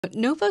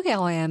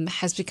NotebookLM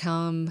has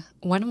become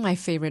one of my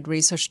favorite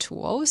research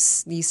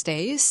tools these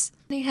days.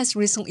 It has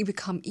recently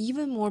become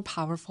even more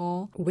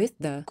powerful with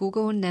the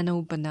Google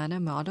Nano Banana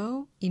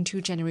model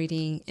into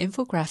generating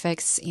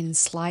infographics in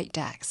slide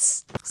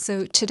decks.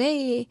 So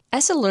today,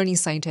 as a learning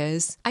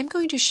scientist, I'm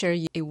going to share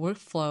you a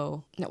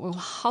workflow that will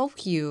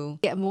help you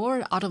get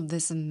more out of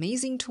this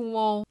amazing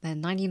tool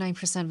than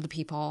 99% of the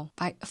people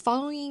by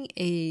following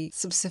a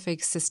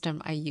specific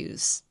system I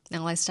use.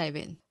 Now let's dive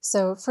in.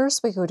 So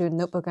first we go to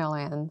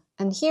NotebookLM,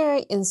 and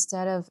here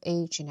instead of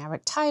a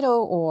generic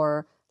title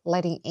or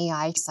letting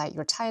AI cite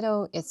your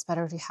title, it's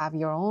better to have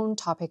your own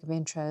topic of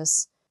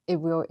interest.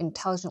 It will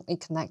intelligently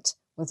connect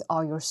with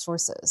all your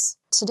sources.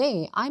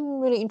 Today,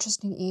 I'm really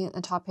interested in a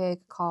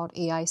topic called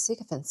AI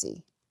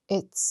sycophancy.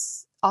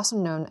 It's also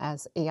known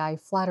as AI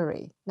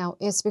flattery. Now,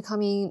 it's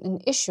becoming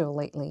an issue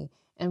lately,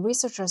 and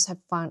researchers have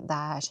found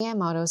that AI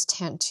models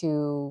tend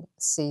to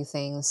say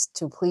things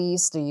to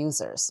please the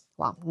users.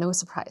 Well, no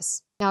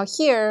surprise. Now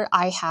here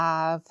I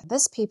have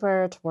this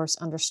paper towards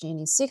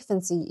understanding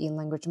sycophancy in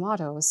language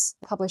models,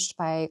 published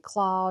by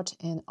Cloud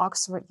and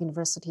Oxford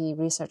University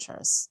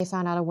researchers. They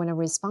found out when a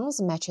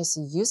response matches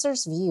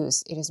users'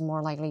 views, it is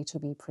more likely to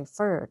be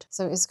preferred.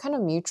 So it's kind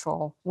of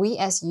mutual. We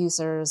as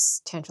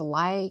users tend to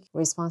like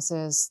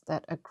responses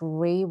that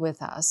agree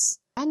with us,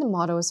 and the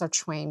models are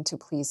trained to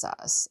please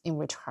us in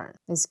return.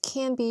 This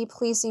can be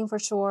pleasing for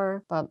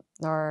sure, but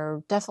there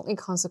are definitely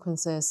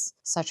consequences,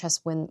 such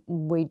as when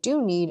we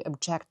do need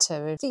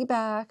objective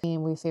feedback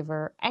and we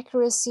favor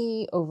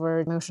accuracy over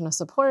emotional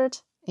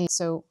support. And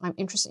so I'm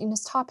interested in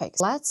this topic.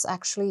 Let's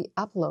actually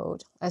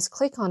upload. Let's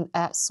click on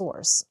Add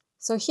Source.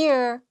 So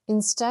here,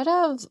 instead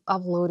of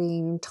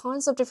uploading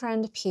tons of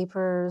different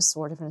papers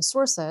or different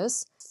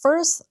sources,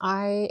 first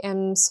I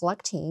am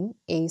selecting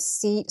a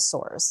seed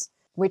source,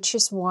 which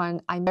is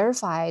one I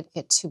verified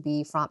it to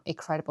be from a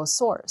credible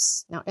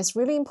source. Now, it's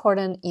really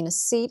important in a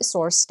seed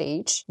source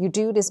stage, you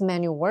do this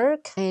manual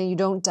work and you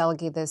don't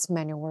delegate this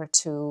manual work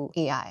to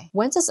AI.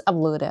 Once it's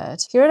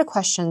uploaded, here are the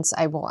questions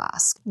I will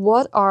ask.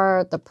 What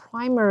are the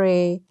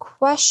primary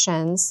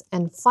questions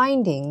and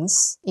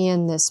findings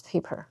in this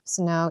paper?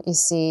 So now you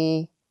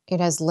see it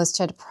has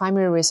listed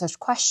primary research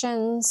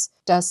questions.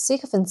 Does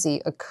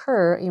sycophancy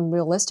occur in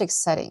realistic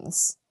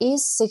settings?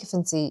 Is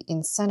sycophancy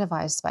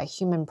incentivized by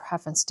human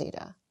preference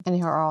data? And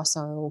here are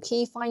also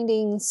key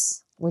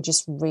findings, which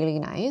is really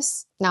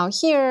nice. Now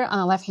here on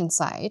the left-hand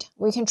side,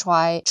 we can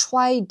try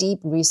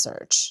deep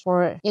research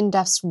for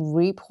in-depth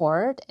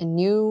report and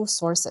new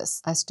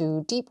sources. Let's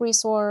do deep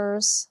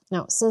resource.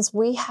 Now, since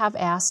we have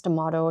asked the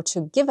model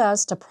to give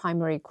us the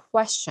primary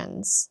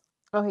questions,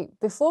 okay,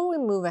 before we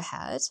move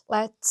ahead,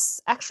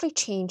 let's actually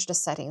change the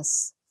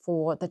settings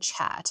for the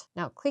chat.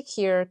 Now click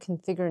here,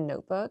 configure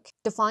notebook.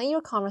 Define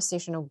your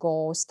conversational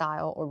goal,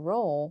 style, or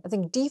role. I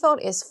think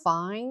default is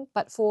fine,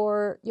 but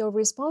for your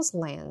response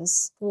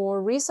length,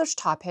 for research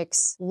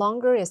topics,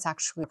 longer is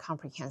actually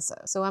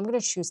comprehensive. So I'm going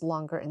to choose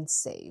longer and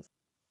save.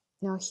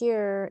 Now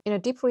here, in a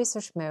deep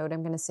research mode,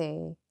 I'm going to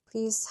say,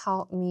 please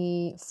help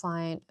me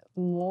find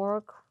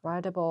more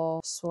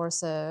credible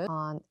sources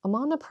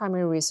among the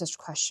primary research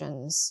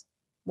questions.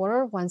 What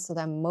are ones that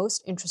I'm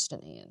most interested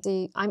in?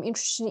 See, I'm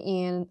interested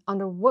in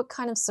under what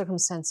kind of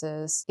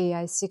circumstances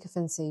AI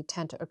sycophancy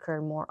tend to occur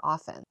more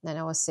often. Then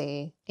I will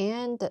say,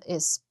 and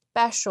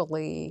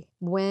especially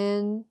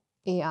when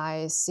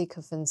AI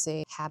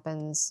sycophancy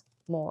happens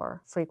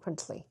more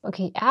frequently.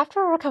 Okay,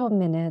 after a couple of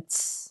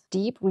minutes,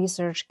 deep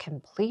research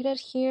completed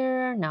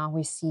here. Now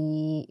we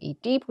see a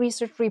deep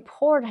research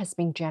report has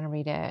been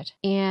generated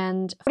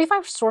and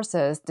 45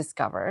 sources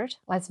discovered.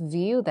 Let's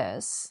view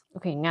this.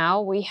 Okay,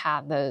 now we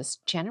have this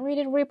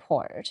generated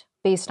report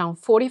based on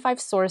 45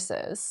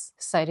 sources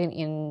cited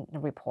in the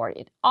report.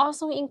 It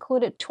also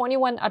included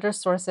 21 other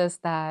sources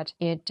that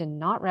it did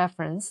not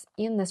reference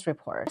in this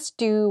report. Let's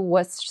do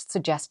what's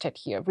suggested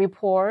here.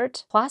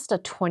 Report plus the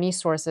 20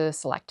 sources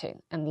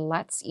selected, and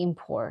let's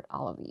import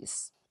all of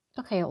these.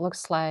 Okay, it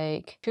looks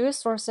like 2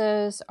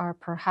 sources are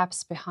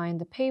perhaps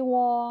behind the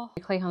paywall.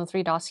 You click on the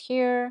 3 dots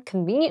here.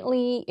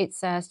 Conveniently, it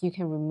says you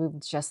can remove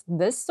just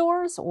this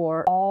source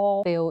or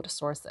all failed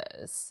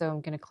sources. So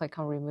I'm going to click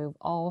on remove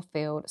all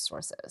failed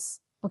sources.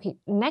 Okay,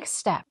 next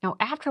step. Now,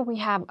 after we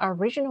have our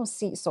original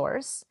seed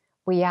source,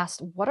 we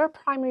asked what are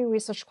primary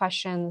research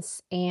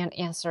questions and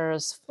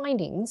answers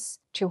findings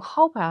to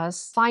help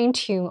us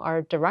fine-tune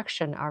our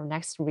direction, our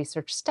next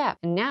research step.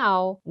 And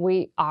now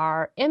we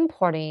are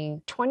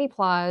importing 20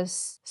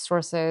 plus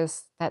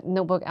sources that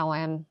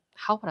NotebookLM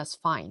helped us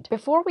find.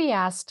 Before we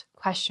asked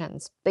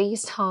questions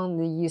based on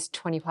these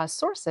 20 plus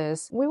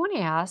sources, we want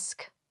to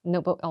ask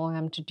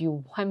NotebookLM to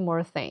do one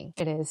more thing.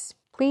 It is,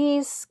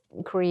 please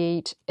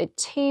create a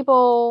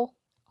table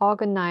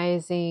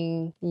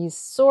organizing these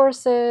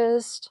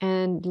sources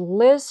and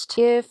list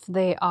if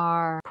they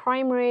are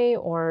primary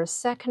or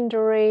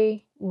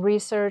secondary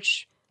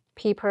research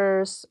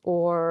papers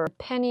or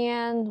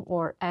opinion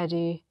or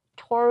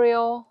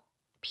editorial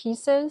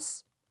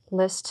pieces.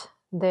 List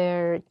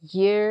their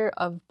year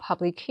of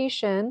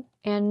publication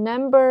and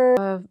number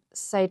of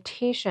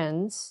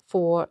citations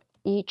for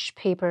each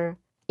paper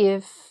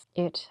if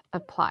it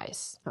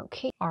applies.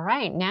 Okay, all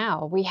right,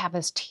 now we have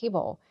this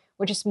table,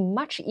 which is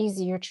much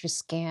easier to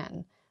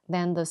scan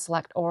than the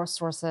Select All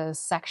Sources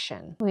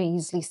section. We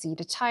easily see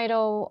the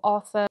title,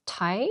 author,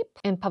 type,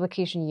 and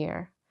publication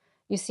year.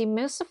 You see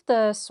most of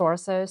the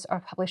sources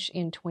are published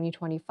in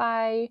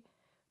 2025,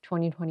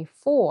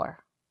 2024.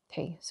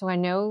 Okay, so I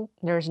know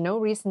there's no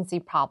recency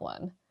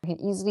problem. You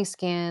can easily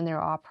scan. There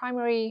are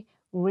primary,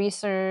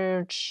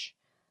 research,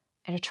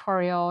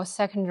 editorial,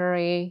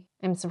 secondary.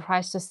 I'm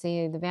surprised to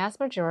see the vast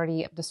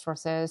majority of the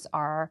sources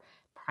are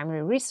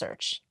primary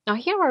research. Now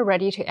here we're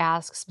ready to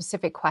ask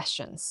specific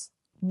questions.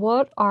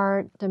 What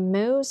are the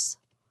most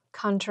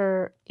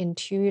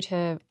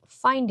counterintuitive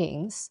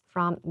findings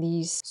from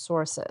these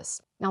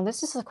sources? Now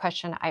this is a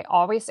question I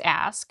always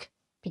ask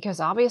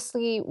because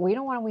obviously we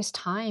don't want to waste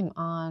time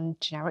on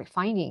generic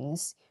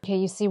findings. Okay,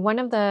 you see one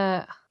of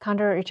the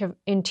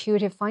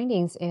counterintuitive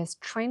findings is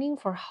training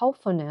for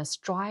helpfulness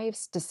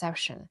drives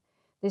deception.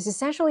 This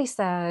essentially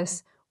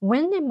says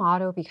when a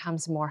model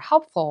becomes more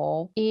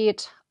helpful,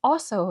 it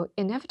also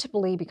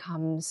inevitably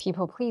becomes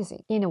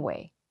people-pleasing in a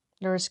way.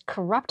 There's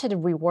corrupted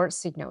reward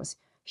signals.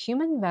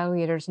 Human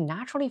evaluators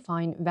naturally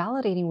find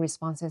validating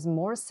responses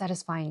more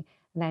satisfying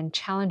than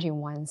challenging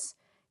ones.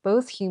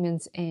 Both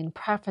humans and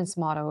preference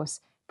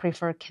models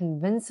prefer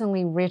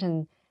convincingly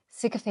written,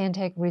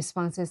 sycophantic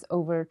responses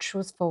over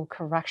truthful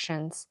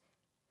corrections,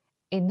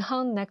 a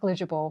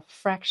non-negligible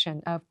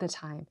fraction of the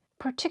time,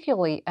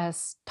 particularly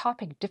as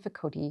topic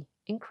difficulty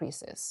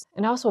increases.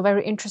 And also,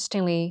 very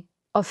interestingly,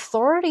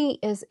 authority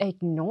is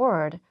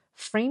ignored.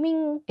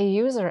 Framing a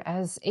user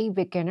as a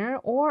beginner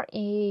or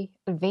an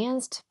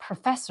advanced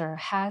professor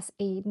has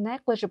a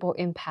negligible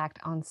impact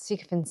on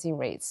sycophancy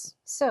rates.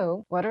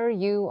 So, whether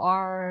you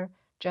are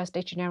just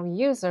a generic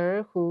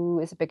user who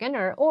is a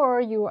beginner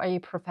or you are a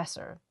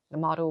professor, the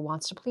model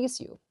wants to please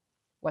you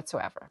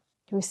whatsoever.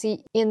 You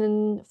see,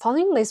 in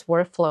following this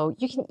workflow,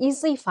 you can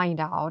easily find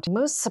out the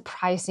most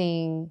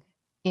surprising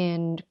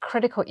and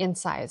critical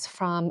insights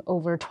from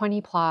over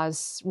 20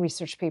 plus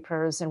research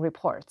papers and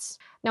reports.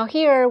 Now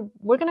here,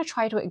 we're going to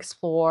try to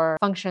explore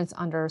functions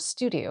under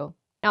Studio.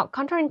 Now,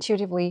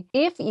 counterintuitively,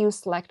 if you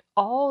select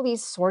all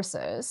these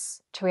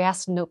sources to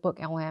ask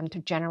NotebookLM to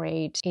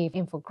generate an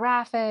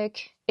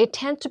infographic, it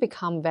tends to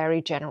become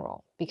very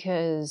general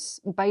because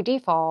by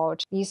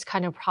default, these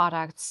kind of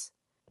products,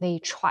 they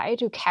try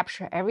to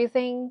capture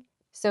everything.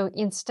 So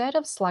instead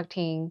of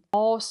selecting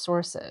all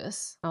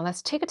sources, now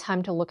let's take a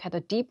time to look at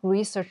the deep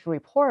research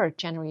report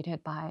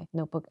generated by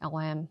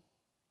NotebookLM.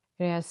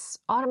 It has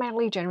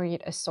automatically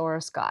generated a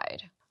source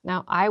guide.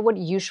 Now I would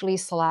usually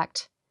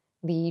select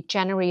the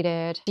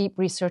generated deep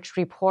research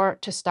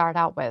report to start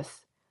out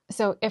with.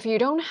 So if you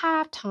don't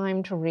have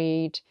time to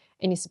read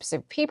any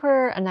specific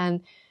paper, and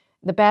then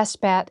the best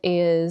bet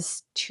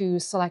is to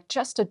select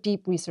just a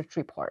deep research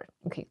report.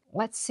 Okay,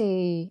 let's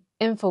say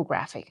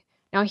infographic.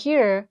 Now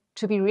here,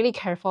 to be really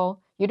careful,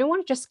 you don't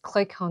want to just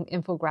click on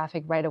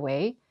infographic right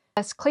away.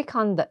 Let's click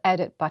on the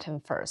edit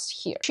button first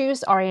here.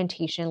 Choose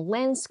orientation.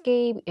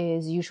 Landscape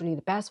is usually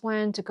the best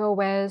one to go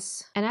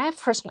with. And I've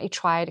personally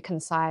tried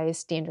concise,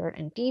 standard,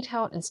 and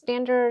detailed. And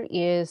standard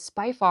is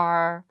by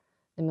far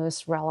the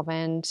most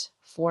relevant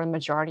for the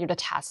majority of the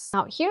tests.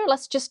 Now here,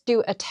 let's just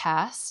do a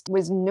test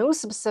with no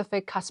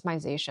specific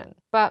customization.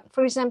 But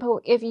for example,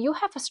 if you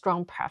have a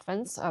strong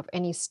preference of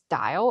any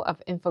style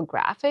of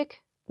infographic,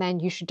 then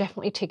you should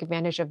definitely take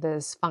advantage of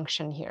this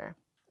function here.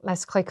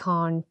 Let's click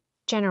on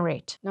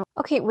generate. Now,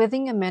 okay,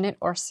 within a minute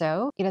or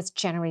so, it has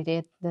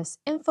generated this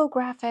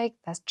infographic.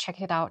 Let's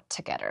check it out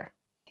together.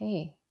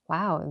 Hey,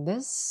 wow,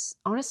 this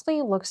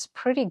honestly looks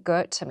pretty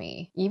good to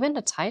me. Even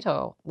the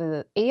title,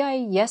 the AI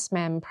Yes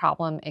Man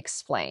Problem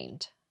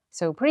Explained.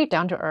 So pretty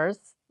down to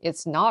earth.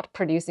 It's not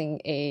producing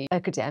a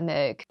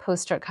academic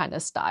poster kind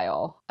of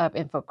style of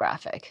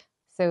infographic.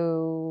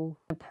 So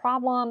the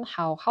problem,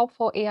 how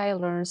helpful AI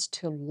learns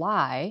to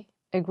lie,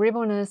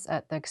 agreeableness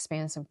at the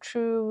expense of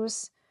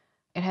truths.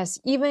 It has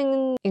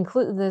even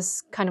included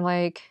this kind of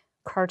like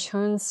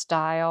cartoon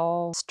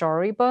style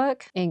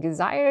storybook.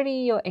 Anxiety,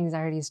 your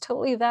anxiety is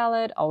totally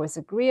valid, always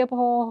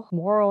agreeable.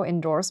 Moral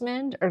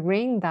endorsement,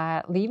 agreeing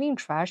that leaving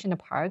trash in the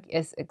park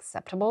is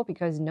acceptable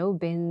because no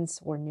bins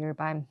were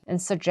nearby. And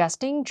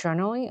suggesting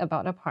journaling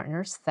about a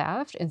partner's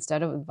theft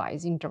instead of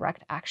advising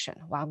direct action.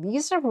 Wow,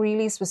 these are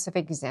really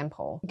specific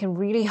examples. It can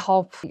really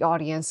help the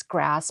audience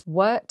grasp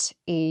what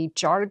a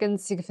jargon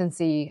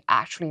sycophancy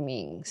actually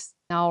means.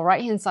 Now,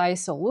 right-hand side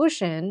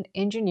solution,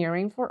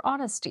 engineering for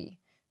honesty.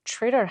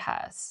 Trader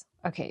has.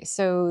 Okay,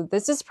 so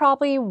this is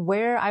probably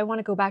where I want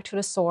to go back to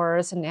the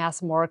source and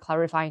ask more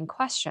clarifying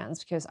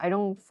questions because I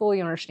don't fully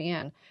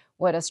understand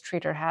what does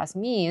trader has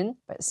mean,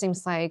 but it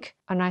seems like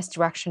a nice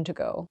direction to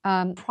go.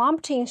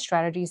 Prompting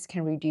strategies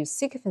can reduce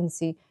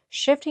sycophancy,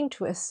 shifting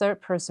to a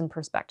third-person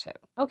perspective.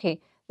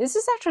 Okay, this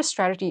is actually a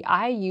strategy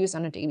I use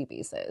on a daily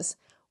basis.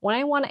 When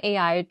I want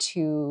AI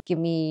to give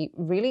me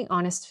really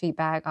honest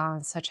feedback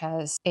on such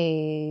as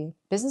a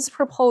business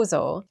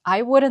proposal,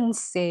 I wouldn't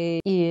say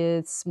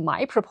it's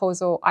my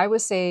proposal. I would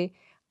say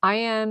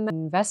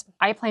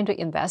I plan to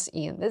invest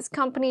in this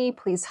company.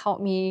 Please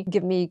help me,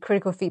 give me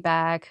critical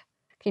feedback.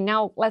 Okay,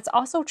 now let's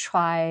also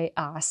try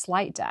a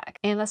slide deck.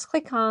 And let's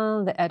click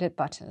on the edit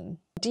button.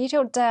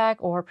 Detailed deck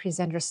or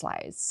presenter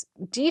slides.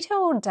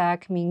 Detailed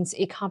deck means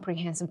a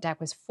comprehensive deck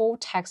with full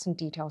text and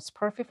details,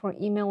 perfect for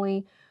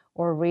emailing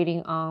or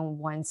reading on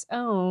one's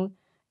own.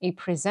 A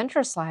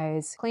presenter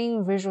slides,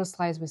 clean visual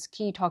slides with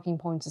key talking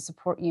points to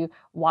support you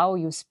while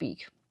you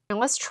speak. And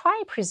let's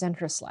try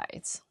presenter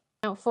slides.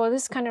 Now for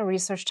this kind of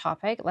research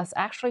topic, let's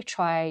actually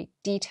try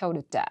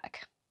detailed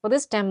deck. For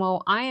this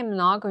demo, I am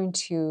not going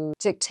to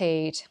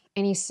dictate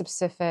any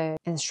specific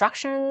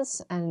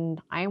instructions,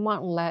 and I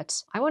want to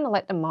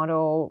let the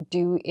model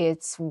do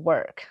its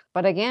work.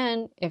 But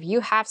again, if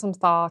you have some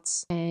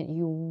thoughts and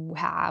you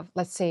have,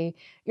 let's say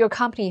your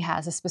company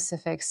has a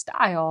specific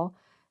style,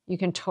 you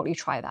can totally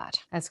try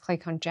that. Let's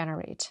click on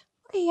generate.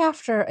 Okay,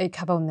 after a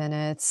couple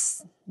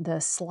minutes, the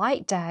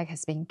slide deck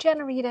has been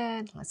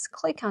generated. Let's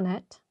click on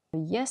it. The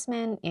yes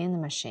man in the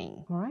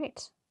machine. All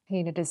right.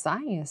 Okay, the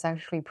design is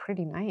actually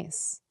pretty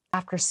nice.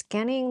 After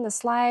scanning the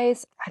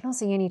slides, I don't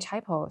see any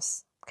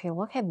typos. Okay,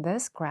 look at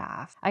this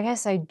graph. I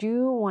guess I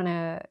do want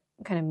to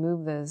kind of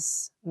move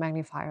this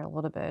magnifier a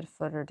little bit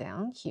further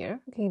down here.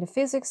 Okay, the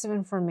physics of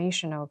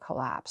informational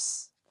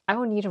collapse. I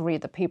will need to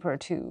read the paper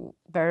to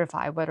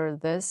verify whether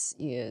this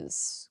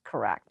is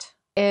correct.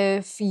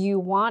 If you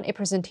want a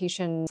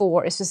presentation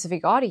for a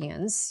specific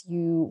audience,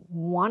 you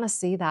want to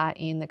see that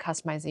in the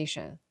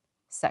customization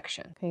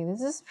section. Okay,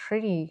 this is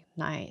pretty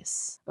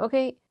nice.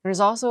 Okay, there's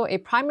also a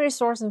primary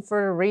source and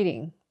further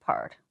reading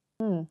part.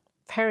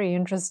 Very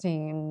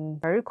interesting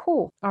and very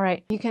cool. All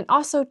right, you can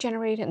also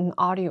generate an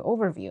audio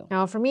overview.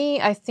 Now for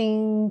me, I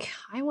think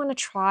I want to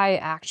try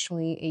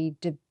actually a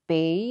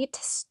debate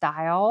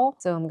style.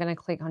 So I'm going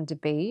to click on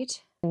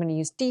debate. I'm going to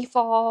use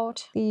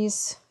default.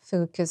 Please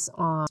focus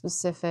on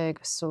specific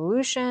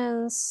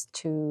solutions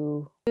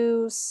to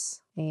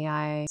use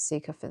AI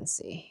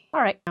sycophancy.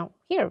 All right, now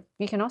here,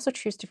 you can also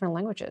choose different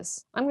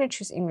languages. I'm going to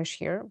choose English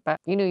here, but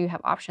you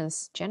have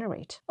options,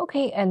 generate.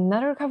 Okay,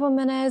 another couple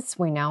minutes,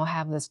 we now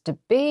have this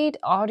debate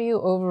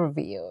audio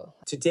overview.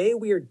 Today,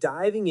 we are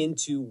diving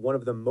into one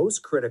of the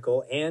most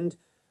critical and,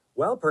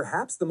 well,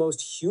 perhaps the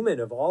most human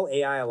of all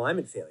AI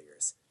alignment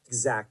failures.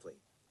 Exactly.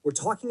 We're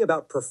talking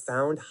about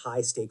profound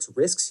high-stakes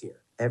risks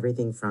here.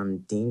 Everything from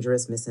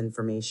dangerous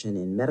misinformation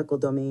in medical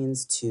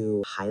domains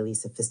to highly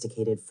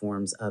sophisticated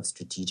forms of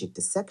strategic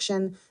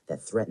dissection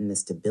that threaten the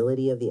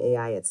stability of the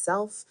AI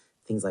itself,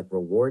 things like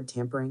reward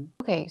tampering.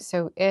 Okay,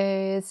 so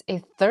it's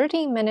a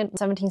 30-minute,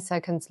 17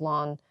 seconds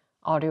long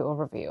audio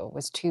overview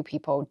with two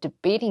people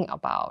debating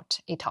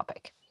about a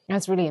topic.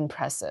 That's really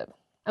impressive.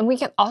 And we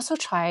can also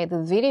try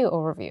the video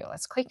overview.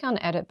 Let's click on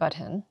edit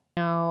button.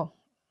 Now,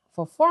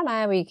 for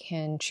format, we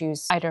can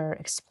choose either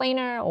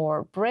explainer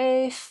or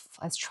brief.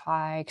 Let's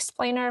try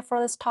explainer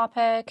for this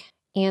topic.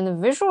 And the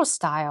visual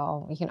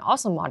style, we can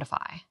also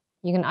modify.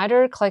 You can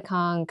either click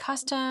on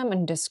custom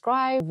and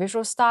describe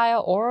visual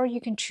style, or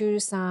you can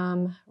choose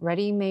some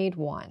ready-made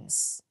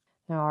ones.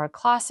 There are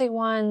classic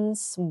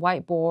ones,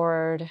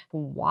 whiteboard,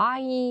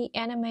 Hawaii,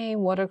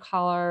 anime,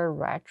 watercolor,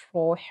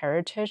 retro,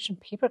 heritage, and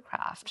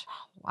papercraft.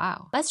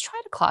 Wow. Let's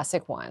try the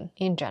classic one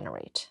and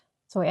generate.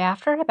 So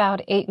after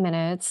about 8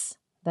 minutes,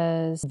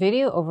 this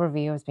video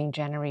overview is being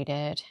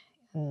generated.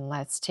 And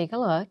let's take a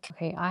look.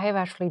 Okay, I have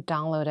actually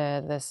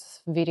downloaded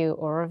this video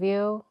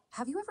overview.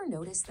 Have you ever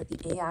noticed that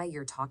the AI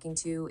you're talking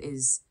to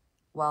is,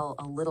 well,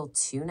 a little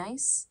too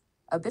nice?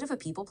 A bit of a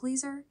people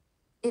pleaser?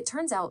 It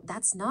turns out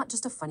that's not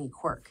just a funny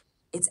quirk.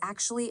 It's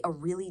actually a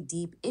really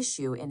deep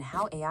issue in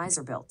how AIs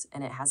are built,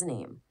 and it has a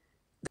name.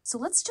 So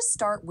let's just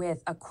start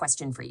with a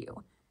question for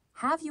you.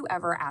 Have you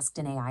ever asked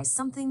an AI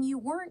something you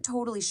weren't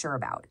totally sure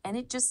about, and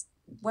it just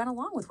went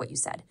along with what you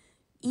said,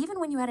 even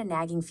when you had a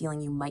nagging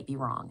feeling you might be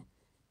wrong?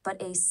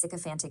 But a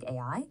sycophantic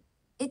AI,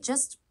 it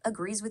just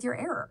agrees with your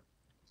error.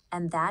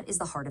 And that is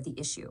the heart of the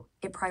issue.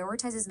 It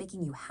prioritizes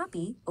making you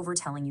happy over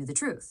telling you the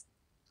truth.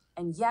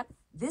 And yet,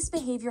 this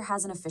behavior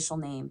has an official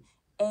name,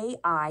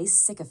 AI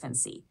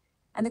sycophancy.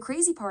 And the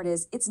crazy part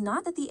is, it's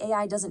not that the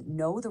AI doesn't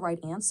know the right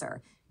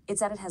answer.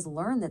 It's that it has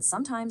learned that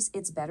sometimes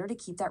it's better to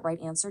keep that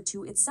right answer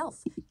to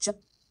itself.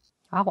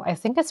 Wow, I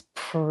think it's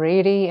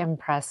pretty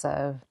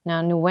impressive.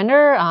 Now, no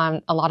wonder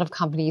a lot of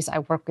companies I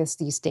work with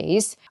these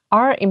days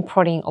are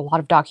importing a lot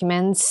of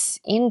documents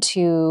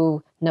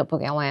into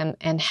NotebookLM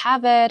and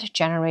have it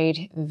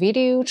generate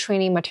video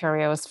training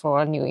materials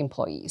for new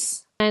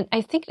employees. And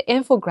I think the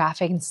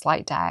infographic and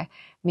slide deck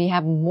may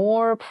have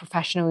more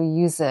professional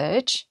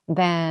usage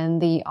than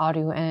the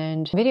audio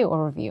and video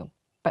overview.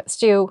 But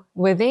still,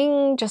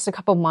 within just a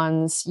couple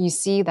months, you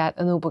see that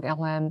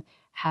NotebookLM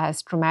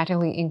has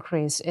dramatically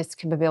increased its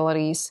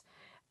capabilities.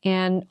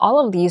 And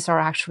all of these are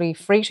actually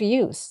free to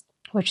use,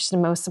 which is the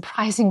most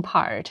surprising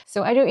part.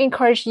 So I do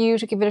encourage you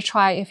to give it a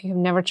try if you have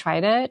never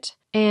tried it.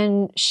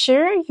 And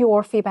share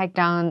your feedback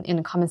down in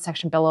the comment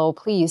section below,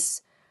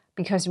 please,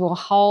 because it will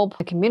help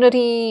the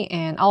community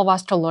and all of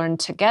us to learn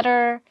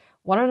together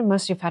what are the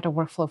most effective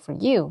workflow for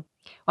you.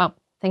 Well,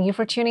 thank you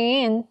for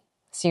tuning in.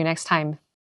 See you next time.